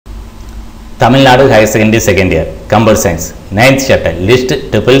Tamil Nadu Higher Secondary Second Year, Computer Science, 9th chapter, List,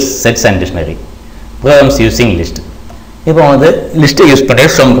 Tuples, Sets and Dictionary. Programs using list. இப்போ வந்து list use பண்ணி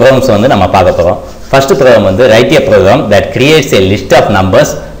some programs வந்து நம்ம பார்க்க போறோம். First program வந்து write a program that creates a list of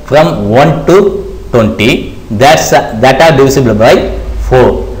numbers from 1 to 20 that are divisible by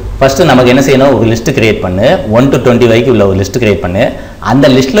 4. First நமக்கு என்ன செய்யணும், ஒரு லிஸ்ட் கிரியேட் பண்ணு, 1 to 20 வரைக்கும் உள்ள ஒரு லிஸ்ட் கிரியேட் பண்ணு. அந்த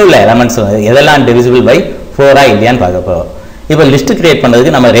லிஸ்ட்ல உள்ள எலிமெண்ட்ஸ் எதெல்லாம் divisible by 4 இல்லையான்னு பார்க்க போறோம். இப்போ லிஸ்ட் கிரியேட்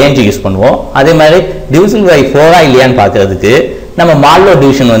பண்ணுறதுக்கு நம்ம ரேஞ்ச் யூஸ் பண்ணுவோம். அதே மாதிரி டிவிசிபிள் பை 4 இல்லையான்னு பார்க்கறதுக்கு நம்ம மாடலோ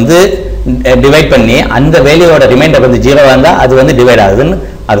டிவிஷன் வந்து டிவைட் பண்ணி அந்த வேல்யூவோட ரிமைண்டர் வந்து 0 இருந்தால் அது வந்து டிவைட் ஆகுதுன்னு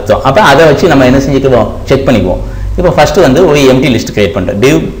அர்த்தம். அப்போ அதை வச்சு நம்ம என்ன செஞ்சுக்குவோம், செக் பண்ணிக்குவோம். இப்போ ஃபர்ஸ்ட் வந்து ஒரு எம்டி லிஸ்ட் கிரியேட் பண்ணுறோம்.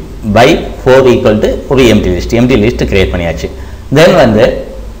 டிவ் பை 4 ஈக்குவல் டு ஒரு எம்டி லிஸ்ட் கிரியேட் பண்ணியாச்சு. தென் வந்து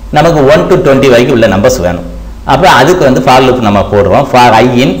நமக்கு 1 to 20 வரைக்கும் உள்ள நம்பர்ஸ் வேணும். அப்போ அதுக்கு வந்து ஃபார் லூப் நம்ம போடுறோம். ஃபார் ஐ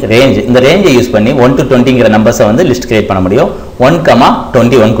இன் ரேஞ்ச், இந்த ரேஞ்சை யூஸ் பண்ணி 1 to 20ங்கிற நம்பர்ஸை வந்து லிஸ்ட் கிரியேட் பண்ண முடியும்.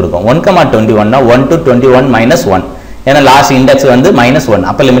 1,21 கொடுக்கும். 1,21னா 1 to 21 minus 1, ஏன்னா லாஸ்ட் இண்டெக்ஸ் வந்து -1,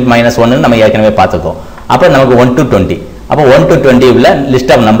 அப்போ லிமிட் -1 நம்ம ஏற்கனவே பார்த்துக்கோம். அப்போ நமக்கு 1 to 20, அப்போ 1 to 20 உள்ள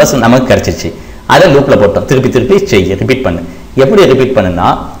லிஸ்ட் ஆஃப் நம்பர்ஸ் நமக்கு கிடைச்சிச்சு. அதை லூப்பில் போட்டோம். திருப்பி செய்ய ரிப்பீட் பண்ணு. எப்படி ரிப்பீட் பண்ணுன்னா,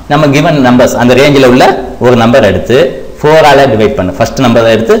 நம்ம கிவன் நம்பர்ஸ் அந்த ரேஞ்சில் உள்ள ஒரு நம்பர் எடுத்து 4ஆல் டிவைட் பண்ணு. ஃபர்ஸ்ட்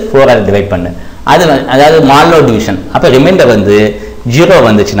நம்பரை எடுத்து 4ஆல் டிவைட் பண்ணு. அது அதாவது மாடலோ டிவிஷன். அப்போ ரிமைண்டர் வந்து 0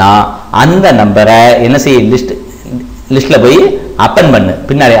 வந்துச்சுன்னா அந்த நம்பரை என்ன செய்ய, லிஸ்ட்டில் போய் அப்பன் பண்ணு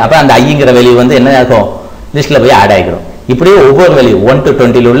பின்னாடி. அப்போ அந்த ஐங்கிற வேல்யூ வந்து என்ன ஆகும், லிஸ்ட்டில் போய் ஆட் ஆகிடும். இப்படியே ஒவ்வொரு வேல்யூ 1 to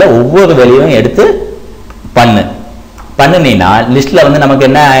 20 உள்ள ஒவ்வொரு வேல்யூவும் எடுத்து பண்ணுனீங்கன்னா லிஸ்ட்டில் வந்து நமக்கு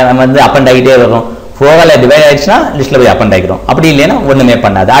என்ன வந்து அப்பன் ஆகிட்டே வரும். 4ஆல் டிவைட் ஆகிடுச்சுன்னா லிஸ்ட்டில் போய் அப்பன் ஆகிடும். அப்படி இல்லைன்னா ஒன்றுமே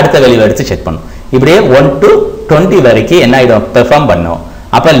பண்ணாது, அடுத்த வேல்யூ எடுத்து செக் பண்ணும். இப்படியே 1 to 20 வரைக்கும் என்ன ஆகிடும், பெர்ஃபார்ம் பண்ணும்.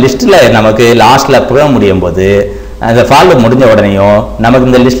 அப்போ லிஸ்ட்டில் நமக்கு லாஸ்ட்டில் ப்ரோக்ராம் முடியும் போது அந்த ஃபாலோ முடிஞ்ச உடனேயும் நமக்கு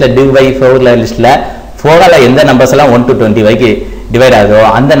இந்த லிஸ்ட்டில் டிவ் பை 4 லிஸ்ட்டில் 4ஆல் எந்த நம்பர்ஸ் எல்லாம் 1 to 20 வரைக்கும் டிவைட் ஆகுதோ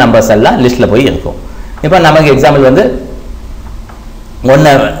அந்த நம்பர்ஸ் எல்லாம் லிஸ்ட்டில் போய் இருக்கும். இப்போ நமக்கு எக்ஸாம்பிள் வந்து 1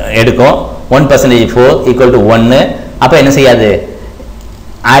 எடுக்கும். 1% 4 ஈக்குவல் டு 1. அப்போ என்ன செய்யாது,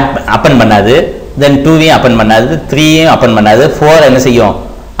 அப்பன் பண்ணாது. தென் 2வையும் அப்பன் பண்ணாது, 3யும் அப்பன் பண்ணாது. 4 என்ன செய்யும்,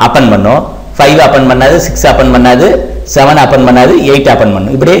 அப்பன் பண்ணும். 5 அப்பன் பண்ணாது, 6 அப்பன் பண்ணாது, 7 அப்பன் பண்ணாது, 8 அப்பன்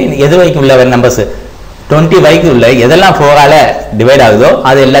பண்ணும். இப்படியே எது வரைக்கும் உள்ள நம்பர்ஸ் 20 வரைக்கும் உள்ள எதெல்லாம் 4ஆல் டிவைட் ஆகுதோ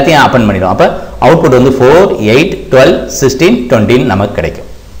அது எல்லாத்தையும் அப்பன் பண்ணிடும். அப்போ அவுட்புட் வந்து 4, 8, 12, 16, 20 நமக்கு கிடைக்கும்.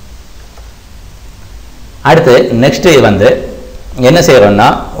 அடுத்து நெக்ஸ்ட் வந்து என்ன செய்யறோம்னா,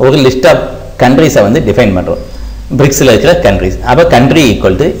 ஒரு லிஸ்ட் ஆஃப் கண்ட்ரிஸை வந்து டிஃபைன் பண்ணுறோம். பிரிக்ஸில் இருக்கிற கண்ட்ரிஸ். அப்போ country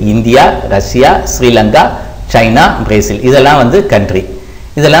equal to India, Russia, Sri Lanka, China, Brazil, இதெல்லாம் வந்து கண்ட்ரி.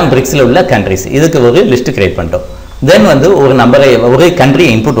 இதெல்லாம் பிரிக்ஸில் உள்ள கண்ட்ரிஸ். இதுக்கு ஒரு லிஸ்ட் கிரியேட் பண்ணிட்டோம். தென் வந்து ஒரு நம்பரை, ஒரு கண்ட்ரி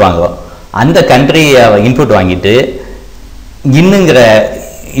இன்புட் வாங்குவோம். அந்த கண்ட்ரியை இன்புட் வாங்கிட்டு இன்னுங்கிற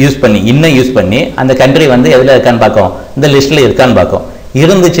யூஸ் பண்ணி அந்த கண்ட்ரி வந்து எதில் இருக்கான்னு பார்க்கும், இந்த லிஸ்ட்டில் இருக்கான்னு பார்க்கும்.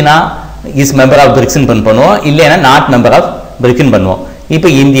 இருந்துச்சுன்னா இஸ் மெம்பர் ஆஃப் பிரிக்ஸ்ன்னு பண்ணுவோம், இல்லைன்னா நாட் மெம்பர் ஆஃப் பிரிக்ஸ்ன்னு பண்ணுவோம். இப்போ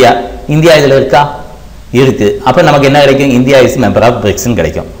இந்தியா இதில் இருக்கா, இருக்கு. அப்போ நமக்கு என்ன கிடைக்கும், இந்தியா இஸ் மெம்பர் ஆஃப் பிரிக்ஸ்ன்னு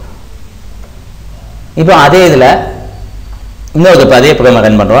கிடைக்கும். இப்போ அதே இதில் இன்னொரு அதே ப்ரோக்ராம்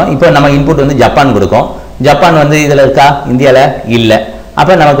ரன் பண்ணுறோம். இப்போ நம்ம இன்புட் வந்து ஜப்பான் கொடுக்கும். ஜப்பான் வந்து இதில் இருக்கா, இந்தியாவில் இல்லை.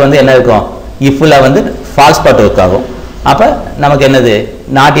 அப்போ நமக்கு வந்து என்ன இருக்கும், இஃப்ல வந்து ஃபால்ஸ் பார்ட் ஒர்க் ஆகும். அப்போ நமக்கு என்னது,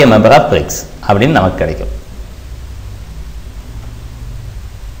 not a member of BRICS அப்படின்னு நமக்கு கிடைக்கும்.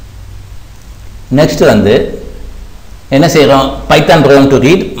 நெக்ஸ்ட் வந்து என்ன செய்கிறோம், Python program to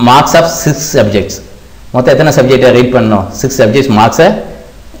read marks of 6 subjects. மொத்தம் எத்தனை சப்ஜெக்டை ரீட் பண்ணணும், 6 சப்ஜெக்ட்ஸ் மார்க்ஸை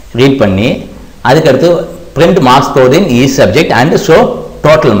ரீட் பண்ணி அதுக்கடுத்து print marks code in each subject and show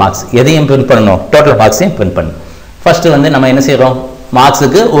total marks. எதையும் print பண்ணணும், total marksையும் print பண்ணணும். ஃபர்ஸ்ட் வந்து நம்ம என்ன செய்கிறோம்,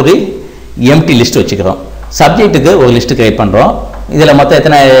 மார்க்ஸுக்கு ஒரு எம்டி லிஸ்ட் வச்சுக்கிறோம். சப்ஜெக்ட்டுக்கு ஒரு லிஸ்ட் கிரியேட் பண்ணுறோம். இதில் மொத்தம்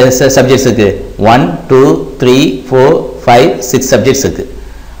எத்தனை சப்ஜெக்ட்ஸ் இருக்குது, 1, 2, 3, 4, 5, 6 சப்ஜெக்ட்ஸ் இருக்குது.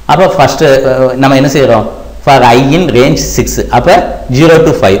 அப்போ ஃபர்ஸ்ட் நம்ம என்ன செய்கிறோம், ஃபார் ஐ இன் ரேஞ்ச் 6. அப்போ 0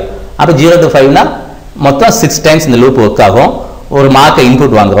 to 5. அப்போ 0 to 5னா மொத்தம் 6 டைம்ஸ் இந்த லூப் ஒர்க் ஆகும். ஒரு மார்க்கை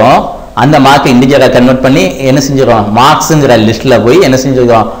இன்புட் வாங்குகிறோம். அந்த மார்க்கை இண்டிஜரை கன்வெர்ட் பண்ணி என்ன செஞ்சிடறோம், மார்க்ஸுங்கிற லிஸ்ட்டில் போய் என்ன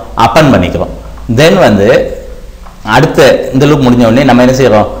செஞ்சுக்கிறோம், அப்பன் பண்ணிக்கிறோம். தென் வந்து அடுத்த இந்த லூப் முடிஞ்ச உடனே நம்ம என்ன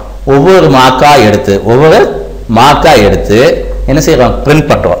செய்கிறோம், ஒவ்வொரு மார்க்காக எடுத்து என்ன செய்கிறோம், பிரிண்ட்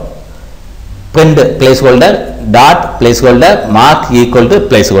பண்ணுறோம். Print place holder dot place holder mark equal to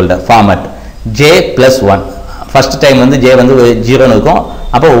place holder format J+1. First time வந்து J வந்து 0ன்னு இருக்கும்.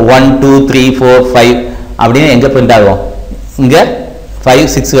 அப்போ 1, 2, 3, 4, 5 அப்படின்னு எங்கே பிரிண்ட் ஆகும், இங்கே 5,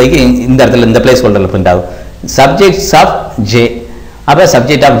 6 வரைக்கும் இந்த இடத்துல இந்த பிளேஸ் ஹோல்டரில் பிரிண்ட் ஆகும். Subjects of J. அப்போ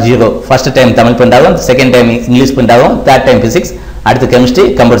subject of 0 first time Tamil print ஆகும், செகண்ட் டைம் இங்கிலீஷ் பிரிண்ட் ஆகும், தேர்ட் டைம் பிசிக்ஸ், அடுத்து கெமிஸ்ட்ரி,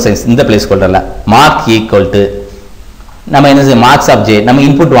 கம்ப்யூட்டர் சயின்ஸ் இந்த பிளேஸ் ஹோல்டரில். மார்க் ஈக்குவல் டு நம்ம என்ன செய்யும், மார்க்ஸ் ஆஃப் J. நம்ம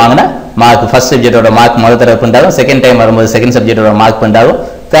இன்புட் வாங்கினா மார்க், ஃபர்ஸ்ட் சப்ஜெக்டோட மார்க் முதல் தடவை பிரிண்ட் ஆகும், செகண்ட் டைம் வரும்போது செகண்ட் சப்ஜெக்டோட மார்க் பிரிண்ட் ஆகும்,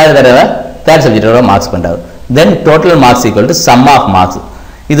 தேர்ட் தடவை தேர்ட் சப்ஜெக்டோட மார்க்ஸ் பண்ணுறாரு. தென் total marks equal to some of marks.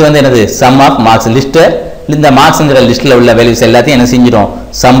 இது வந்து என்னது சம் ஆஃப் மார்க்ஸ் லிஸ்ட்டு, இந்த மார்க்ஸுங்கிற லிஸ்ட்டில் உள்ள வேல்யூஸ் எல்லாத்தையும் என்ன செஞ்சிடும்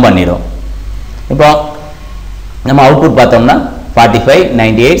சம் பண்ணிடும். இப்போ நம்ம அவுட்புட் பார்த்தோம்னா 45,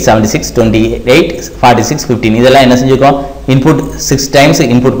 98, 76, 28, 46, 15 இதெல்லாம் என்ன செஞ்சுக்கோம் இன்புட் 6 டைம்ஸ்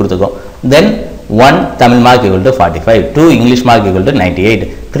இன்புட் கொடுத்துருக்கோம். தென் 1 Tamil mark equal to 45, 2 English mark equal to 98,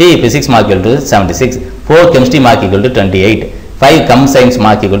 3 physics mark equal to 76, 4 chemistry mark equal to 28, 5 come science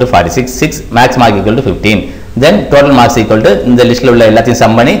mark equal to 46, 6 maths mark equal to 15. Then total marks equal to இந்த லிஸ்ட்டில் உள்ள எல்லாத்தையும்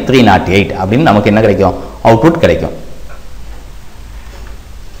some பண்ணி 308 அப்படின்னு நமக்கு என்ன கிடைக்கும் அவுட்புட் கிடைக்கும்.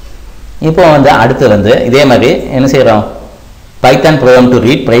 இப்போ வந்து அடுத்து வந்து இதே மாதிரி என்ன செய்கிறோம் Python program to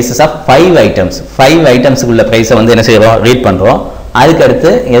read prices of 5 items. 5 ஐட்டம்ஸுக்குள்ள ப்ரைஸை வந்து என்ன செய்கிறோம் ரீட் பண்ணுறோம்.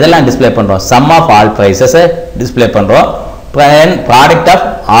 அதுக்கடுத்து எதெல்லாம் டிஸ்பிளே பண்ணுறோம் சம் ஆஃப் ஆல் ப்ரைஸஸை டிஸ்பிளே பண்ணுறோம். ப்ராடக்ட் ஆஃப்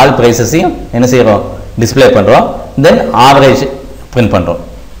ஆல் ப்ரைஸஸையும் என்ன செய்கிறோம் டிஸ்பிளே பண்ணுறோம். தென் ஆவரேஜ் பிரிண்ட் பண்ணுறோம்.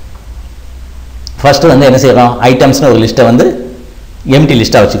 ஃபஸ்ட்டு வந்து என்ன செய்கிறோம் ஐட்டம்ஸ்னு ஒரு லிஸ்ட்டை வந்து எம்டி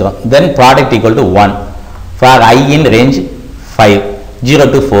லிஸ்ட்டாக வச்சுக்கிறோம். தென் product equal to 1 for I in range 5, 0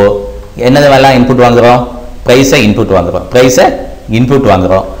 to 4 என்னதெல்லாம் input வாங்குகிறோம் ப்ரைஸை இன்புட் வாங்குகிறோம். ப்ரைஸை இன்புட்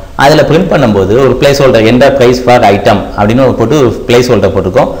வாங்குகிறோம். அதில் பிரிண்ட் பண்ணும்போது ஒரு பிளேஸ் ஹோல்டர் எந்த ப்ரைஸ் ஃபார் ஐட்டம் அப்படின்னு போட்டு ஒரு place holder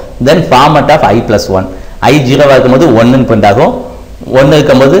போட்டுக்கோம். Then format of i+1 ஐ 0 இருக்கும்போது 1 பிரிண்ட் ஆகும், 1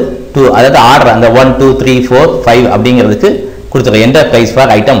 இருக்கும்போது 2 அதாவது ஆர்டர் அந்த 1 2 3 4 5 அப்படிங்கிறதுக்கு கொடுத்துருவோம். எந்த ப்ரைஸ்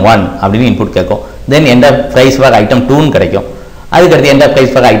ஃபார் ஐட்டம் 1 அப்படின்னு இன்புட் கேட்கும். தென் எந்த ப்ரைஸ் ஃபார் ஐட்டம் 2ன்னு கிடைக்கும். அதுக்கடுத்து எந்த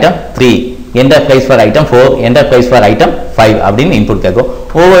ப்ரைஸ் ஃபார் ஐட்டம் 3, எந்த ப்ரைஸ் ஃபார் ஐட்டம் 4, எந்த ப்ரைஸ் ஃபார் ஐட்டம் 5 அப்படின்னு இன்புட் கேட்கும்.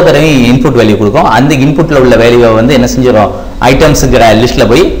 ஒவ்வொரு தடவையும் இன்புட் வேல்யூ கொடுக்கும். அந்த இன்புட்டில் உள்ள வேல்யூவை வந்து என்ன செஞ்சிடும் ஐட்டம்ஸுங்கிற லிஸ்ட்டில்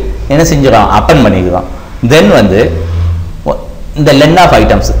போய் என்ன செஞ்சிடும் அப்பன் பண்ணிக்கிறோம். தென் வந்து இந்த லென் ஆஃப்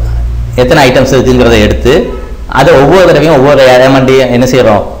ஐட்டம்ஸ் எத்தனை ஐட்டம்ஸ் இருக்குங்கிறத எடுத்து அதை ஒவ்வொரு தடவையும் ஒவ்வொரு எலமெண்ட்டையும் என்ன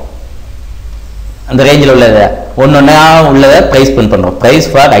செய்கிறோம் அந்த ரேஞ்சில் உள்ளதை ஒன்றா உள்ளதை ப்ரைஸ் பிரிண்ட் பண்ணுறோம். Price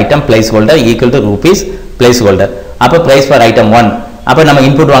for item place holder equal to rupees place holder. அப்போ ப்ரைஸ் ஃபார் ஐட்டம் 1 அப்போ நம்ம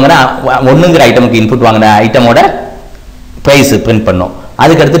இன்புட் வாங்கினா 1ங்கிற ஐட்டமுக்கு இன்புட் வாங்கின ஐட்டமோட ப்ரைஸ் பிரிண்ட் பண்ணோம்.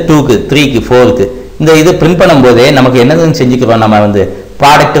 அதுக்கடுத்து 2க்கு 3க்கு 4க்கு இந்த இது பிரிண்ட் பண்ணும்போதே நமக்கு என்னதுன்னு செஞ்சுக்கிறோம் நம்ம வந்து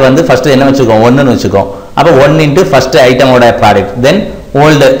ப்ராடக்ட் வந்து ஃபஸ்ட்டு என்ன வச்சுக்கோம் 1ன்னு வச்சுக்கோம். அப்போ 1 இன்ட்டு ஃபஸ்ட்டு ஐட்டமோட ப்ராடக்ட் தென்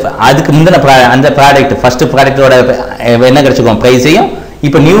ஓல்டு அதுக்கு முந்தின அந்த ப்ராடக்ட் ஃபஸ்ட்டு ப்ராடக்டோட என்ன கிடச்சிக்கோம் ப்ரைஸையும்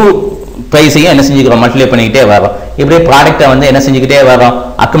இப்போ நியூ ப்ரைஸையும் என்ன செஞ்சுக்கிறோம் மல்டிப்ளை பண்ணிக்கிட்டே வரோம். இப்படியே ப்ராடக்ட்டை வந்து என்ன செஞ்சுக்கிட்டே வரோம்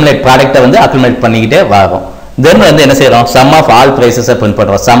அக்குமுலேட் ப்ராடக்ட்டை வந்து அக்குமுலேட் பண்ணிக்கிட்டே வரோம். தென் வந்து என்ன செய்கிறோம் சம் ஆஃப் ஆல் ப்ரைஸஸை பிரிண்ட்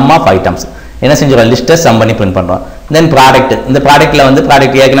பண்ணுறோம். சம் ஆஃப் ஐட்டம்ஸ் என்ன செஞ்சிடும் லிஸ்ட்டை சம் பண்ணி பிரிண்ட் பண்ணுறோம். தென் ப்ராடக்ட் இந்த ப்ராடக்ட்டில் வந்து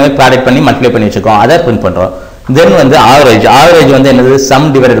ப்ராடக்ட் ஏற்கனவே ப்ராடக்ட் பண்ணி மல்டிப்ளை பண்ணி வச்சுக்கோம் அதை பிரிண்ட் பண்ணுறோம். தென் வந்து ஆவரேஜ் வந்து என்னது சம்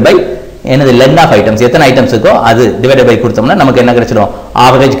டிவைடட் பை என்னது லென் ஆஃப் ஐட்டம்ஸ் எத்தனை ஐட்டம்ஸ் இருக்கோ அது டிவைடட் பை கொடுத்தோம்னா நமக்கு என்ன கிடைச்சிடும்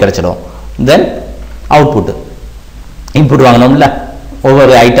ஆவரேஜ் கிடைச்சிடும். தென் அவுட்புட் இன்புட் வாங்கணும்ல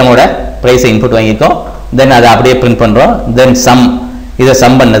ஒவ்வொரு ஐட்டமோட ப்ரைஸை இன்புட் வாங்கியிருக்கோம். தென் அதை அப்படியே பிரிண்ட் பண்ணுறோம். தென் சம் இதை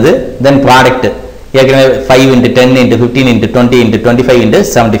சம் பண்ணது. தென் ப்ராடக்ட் ஏற்கனவே 5 × 10 × 15 × 20 × 25 ×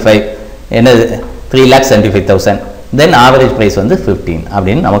 75 என்னது 3,75,000. தென் ஆவரேஜ் ப்ரைஸ் வந்து 15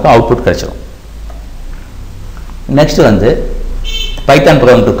 அப்படின்னு நமக்கு அவுட்புட் கிடைச்சிடும். நெக்ஸ்ட் வந்து Python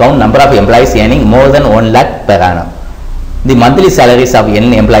program to count number of employees earning more than 1 lakh per annum. The monthly salaries of n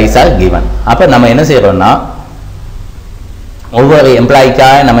employees are given. அப்போ நம்ம என்ன செய்கிறோம்னா ஒவ்வொரு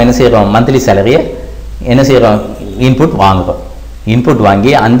எம்ப்ளாய்க்காக நம்ம என்ன செய்கிறோம் மந்த்லி சேலரியை என்ன செய்கிறோம் இன்புட் வாங்குகிறோம். இன்புட்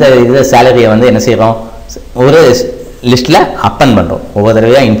வாங்கி அந்த இதை சேலரியை வந்து என்ன செய்கிறோம் ஒரு லிஸ்ட்டில் அப்பன் பண்ணுறோம். ஒவ்வொரு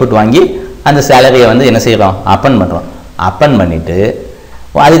தடவையாக இன்புட் வாங்கி அந்த சேலரியை வந்து என்ன செய்கிறோம் அப்பன் பண்ணுறோம். அப்பன் பண்ணிவிட்டு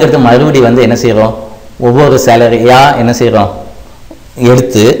அதுக்கடுத்து மறுபடியும் வந்து என்ன செய்கிறோம் ஒவ்வொரு சேலரியாக என்ன செய்கிறோம்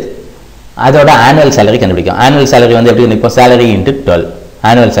எடுத்து அதோட ஆனுவல் சேலரி கண்டுபிடிக்கும். ஆனுவல் சேலரி வந்து எப்படி இப்போ சேலரி இன்ட்டு 12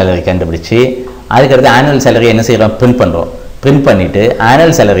 ஆனுவல் சேலரி கண்டுபிடிச்சி அதுக்கடுத்து ஆனுவல் சேலரி என்ன செய்கிறோம் பிரிண்ட் பண்ணுறோம். பிரிண்ட் பண்ணிவிட்டு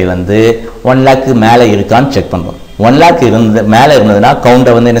ஆனுவல் சேலரி வந்து 1 lakh மேலே இருக்கான்னு செக் பண்ணுறோம். 1 lakh மேலே இருந்ததுன்னா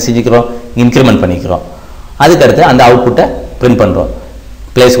கவுண்டை வந்து என்ன செஞ்சுக்கிறோம் இன்க்ரிமெண்ட் பண்ணிக்கிறோம். அதுக்கடுத்து அந்த அவுட்புட்டை பிரிண்ட் பண்ணுறோம்.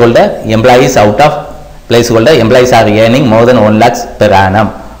 Place holder employees out of place holder employees R earning more then 1 lakhs per annum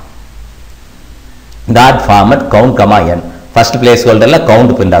dot format count comma N first place ஹோல்டரில்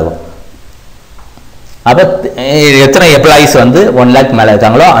count print ஆகும். அப்போ எத்தனை எம்ப்ளாயீஸ் வந்து 1 lakh மேலே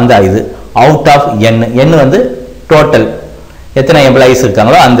இருக்காங்களோ அந்த இது அவுட் ஆஃப் என் வந்து டோட்டல் எத்தனை எம்ப்ளாயீஸ்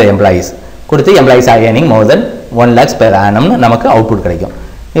இருக்காங்களோ அந்த எம்ப்ளாயீஸ் கொடுத்து எம்ப்ளாயீஸ் ஆர் ஏர்னிங் மோர் தென் 1 lakhs per annumனு நமக்கு அவுட்புட் கிடைக்கும்.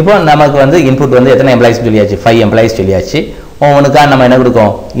 இப்போ நமக்கு வந்து இன்புட் வந்து எத்தனை எம்ப்ளாயீஸ் சொல்லியாச்சு 5 எம்ப்ளாயீஸ் சொல்லியாச்சு. ஒவ்வொன்றுக்காக நம்ம என்ன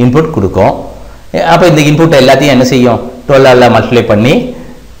கொடுக்கும் இன்புட் கொடுக்கும். அப்போ இந்த இன்புட்டை எல்லாத்தையும் என்ன செய்யும் 12ஆல் மல்டிப்ளை பண்ணி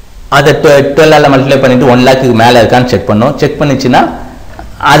அதை 12ஆல் மல்டிப்ளை பண்ணிவிட்டு 1 lakh மேலே இருக்கான்னு செக் பண்ணோம். செக் பண்ணிச்சுன்னா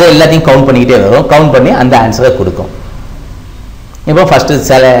அதை எல்லாத்தையும் கவுண்ட் பண்ணிக்கிட்டே வரும். கவுண்ட் பண்ணி அந்த ஆன்சரை கொடுக்கும். இப்போ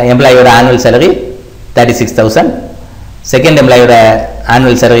first எம்ப்ளாயோட annual salary 36,000, second எம்ப்ளாயோட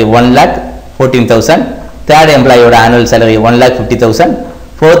annual salary 1,14,000, third எம்ப்ளாயோட annual salary 1,50,000,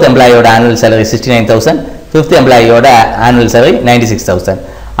 4th எம்ப்ளாயியோட annual salary 69,000, 5th எம்ப்ளாயியோட annual salary 96,000.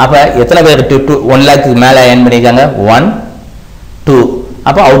 அப்போ எத்தனை பேர் 1 lakh மேலே ஏர்ன் பண்ணியிருக்காங்க? 1, 2.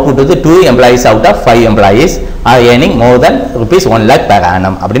 அப்போ அவுட்புட் வந்து 2 employees out of 5 employees R earning more then rupees 1 lakh per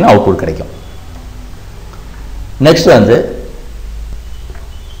annum அப்படின்னு அவுட்புட் கிடைக்கும். Next வந்து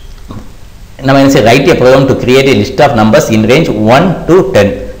நம்ம என்ன செய்ய, write a program to create a list of numbers in range 1 to 10,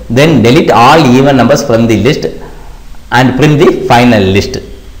 then delete all even numbers from the list and print the final list.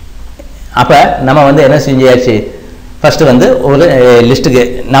 அப்போ நம்ம வந்து என்ன செஞ்சாச்சு, ஃபஸ்ட்டு வந்து ஒரு லிஸ்ட்டுக்கு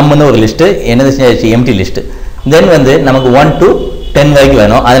நம்மன்னு ஒரு லிஸ்ட்டு என்னது செஞ்சாச்சு, எம்டி லிஸ்ட்டு. தென் வந்து நமக்கு 1 to 10 வரைக்கும்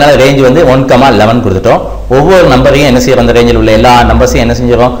வேணும். அதனால் ரேஞ்ச் வந்து 1,11 கொடுத்துட்டோம். ஒவ்வொரு நம்பரையும் என்ன செய்கிறோம், அந்த ரேஞ்சில் உள்ள எல்லா நம்பர்ஸையும் என்ன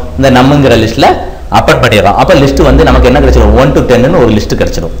செஞ்சிடும், இந்த நம்மங்கிற லிஸ்ட்டில் அப்பட் பண்ணிடுறோம். அப்போ லிஸ்ட்டு வந்து நமக்கு என்ன கிடச்சிடும், 1 to 10ன்னு ஒரு லிஸ்ட்டு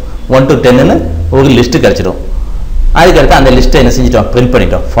கிடச்சிடும். 1 to 10ன்னு ஒரு லிஸ்ட்டு கிடச்சிடும். அதுக்கடுத்து அந்த லிஸ்ட்டை என்ன செஞ்சிட்டோம், பிரிண்ட்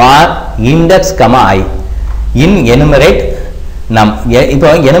பண்ணிட்டோம். For index comma I in enumerate நம். இப்போ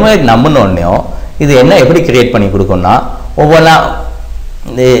எனுமரேட் நம்புன்னு ஒன்றையும் இது என்ன எப்படி கிரியேட் பண்ணி கொடுக்கும்னா, ஒவ்வொன்றா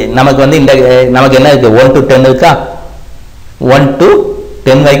நமக்கு வந்து இந்த நமக்கு என்ன இருக்குது, 1 to 10 இருக்கா, 1 to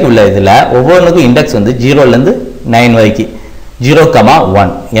 10 வரைக்கும் உள்ள இதில் ஒவ்வொன்றுக்கும் இண்டெக்ஸ் வந்து 0லேருந்து 9 வரைக்கும்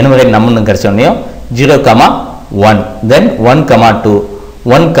 0,1 எனுமரேட் நம்பர்னு கிடச்சோடனையும் 0,1, தென் 1,2,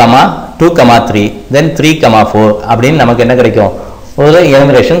 1,2,3, தென் 3,4 அப்படின்னு நமக்கு என்ன கிடைக்கும், ஒரு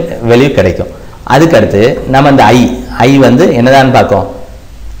எனுமரேஷன் வேல்யூ கிடைக்கும். அதுக்கடுத்து நம்ம இந்த ஐ வந்து என்னதான்னு பார்க்கும்,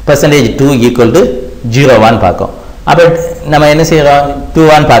 percentage 2 equal to 0 பார்க்கும். அப்போ நம்ம என்ன செய்கிறோம்,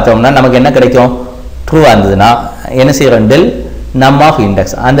 2 பார்த்தோம்னா நமக்கு என்ன கிடைக்கும், ட்ரூவாக இருந்ததுன்னா என்ன செய்கிறோம், டெல் நம் ஆஃப்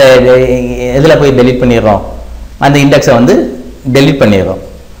இண்டெக்ஸ். அந்த இதில் போய் டெலிட் பண்ணிடுறோம், அந்த இண்டெக்ஸை வந்து டெலிட் பண்ணிடுறோம்,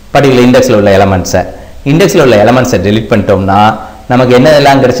 பர்டிகுலர் இண்டெக்ஸில் உள்ள எலமெண்ட்ஸை டெலிட் பண்ணிட்டோம்னா நமக்கு என்ன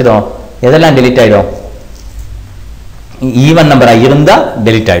எல்லாம் கிடைச்சிடும், எதெல்லாம் டெலிட் ஆகிடும், ஈவன் நம்பராக இருந்தால்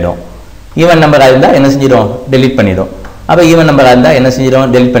டெலிட் ஆகிடும். ஈவன் நம்பராக இருந்தால் என்ன செஞ்சிடும், டெலிட் பண்ணிடும். அப்போ ஈவன் நம்பராக இருந்தால் என்ன செஞ்சிடும்,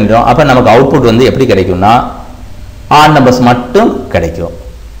 டெலிட் பண்ணிடும். அப்போ நமக்கு அவுட்புட் வந்து எப்படி கிடைக்கும்னா ஆட் நம்பர்ஸ் மட்டும் கிடைக்கும்.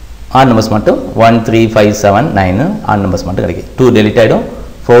 ஆட் நம்பர்ஸ் மட்டும் 1, 3, 5, 7, 9 ஆட் நம்பர்ஸ் மட்டும் கிடைக்கும். 2 டெலிட் ஆகிடும்,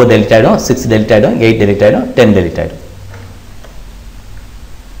 4 டெலிட் ஆகிடும், 6 டெலிட் ஆகிடும், 8 டெலிட் ஆகிடும், 10 டெலிட் ஆகிடும்.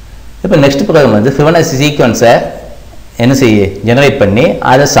 இப்போ நெக்ஸ்ட் ப்ரோக்ராம் வந்து ஃபிபனாச்சி சீக்வன்ஸை என்ன செய்ய, ஜெனரேட் பண்ணி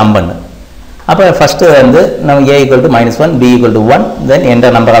அதை சம் பண்ணு. அப்போ ஃபஸ்ட்டு வந்து நம்ம a equal to -1, b equal to 1, தென் என்ற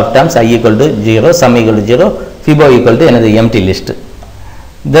number of terms i equal to 0, sum equal to 0, ஃபிபோ equal to எனது எம்டி லிஸ்ட்.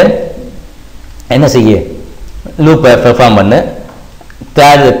 தென் என்ன செய்ய, லூப்பை பெர்ஃபார்ம் பண்ணு,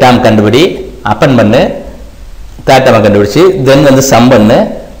 தேர்ட் டேர்ம் கண்டுபிடி, அப்பன் பண்ணு, தேர்ட் டேர்மை கண்டுபிடிச்சி, தென் வந்து சம் பண்ணு,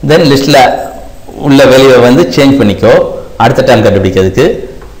 தென் லிஸ்ட்டில் உள்ள வேல்யூவை வந்து சேஞ்ச் பண்ணிக்கோ அடுத்த டேர்ம் கண்டுபிடிக்கிறதுக்கு,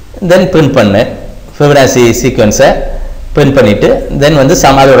 தென் பிரிண்ட் பண்ணு, ஃபிபனாச்சி சீக்வன்ஸை பிரிண்ட் பண்ணிவிட்டு தென் வந்து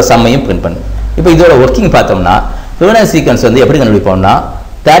அதோட சம்மையும் பிரிண்ட் பண்ணு. இப்போ இதோட ஒர்க்கிங் பார்த்தோம்னா ஃபிபனாச்சி சீக்வன்ஸ் வந்து எப்படி கண்டுபிடிப்போம்னா,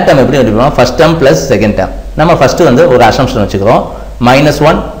 தேர்ட் டேர்ம் எப்படி கண்டுபிடிப்போம், first term plus second term. நம்ம ஃபஸ்ட்டு வந்து ஒரு அசம்ஷன் வச்சுக்கிறோம்,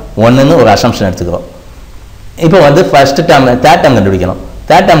 -1, 1ன்னு ஒரு அசம்ஷன் எடுத்துக்கிறோம். இப்போ வந்து ஃபஸ்ட்டு டேர்ம் தேர்ட் டேர்ம் கண்டுபிடிக்கணும்.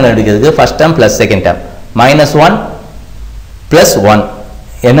 தேர்ட் டேர்ம் கண்டுபிடிக்கிறதுக்கு first term plus second term, -1 + 1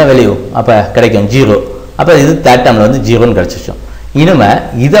 என்ன வேல்யூ அப்போ கிடைக்கும், 0. அப்போ இது தேர்ட் டேர்மில் வந்து 0ன்னு கிடச்சிச்சோம். இனிமேல்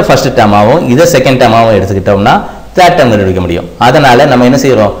இதை ஃபஸ்ட்டு டேர்மாகவும் இதை செகண்ட் டேர்மாகவும் எடுத்துக்கிட்டோம்னா தேர்ட் டேர்ம் கண்டுபிடிக்க முடியும். அதனால் நம்ம என்ன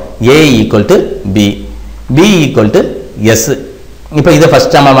செய்கிறோம், a equal to b, b equal to s. இப்போ இது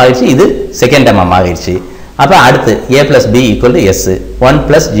ஃபஸ்ட் டேர்மாக மாறிடுச்சு, இது செகண்ட் டேர்மாக மாறிடுச்சு. அப்போ அடுத்து a + b equal to s, 1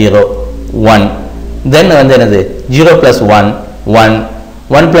 + 0, 1, தென் வந்து என்னது 0 + 1, 1,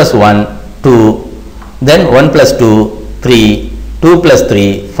 1 + 1, 2, தென் 1 + 2, 3, 2 + 3,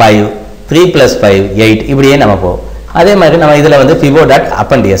 5, 3 + 5, 8 இப்படியே நம்ம போகும். அதே மாதிரி நம்ம இதில் வந்து ஃபிபோ டாட்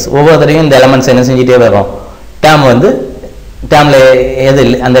அப்பண்டிஎஸ் ஒவ்வொரு தடவையும் இந்த எலமெண்ட்ஸ் என்ன செஞ்சுட்டே வரும், டேர்ம் வந்து டேர்மில் எது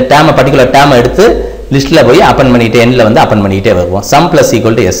அந்த டேர்மை பர்டிகுலர் டேர்மை எடுத்து லிஸ்ட்டில் போய் அப்பன் பண்ணிகிட்டே எண்ணில் வந்து அப்பன் பண்ணிக்கிட்டே வருவோம். Some plus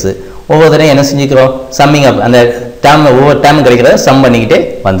equal to S ஒவ்வொரு தடவையும் என்ன செஞ்சுக்கிறோம், சம்மிங் அப் அந்த டேர்ம் ஒவ்வொரு டேர்ம் கிடைக்கிறத சம் பண்ணிக்கிட்டே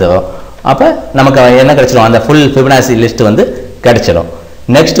வந்துடும். அப்போ நமக்கு என்ன கிடைச்சிடும், அந்த ஃபுல் ஃபிபனாச்சி லிஸ்ட் வந்து கிடைச்சிடும்.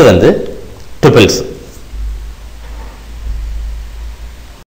 நெக்ஸ்ட் வந்து டுபிள்ஸ்.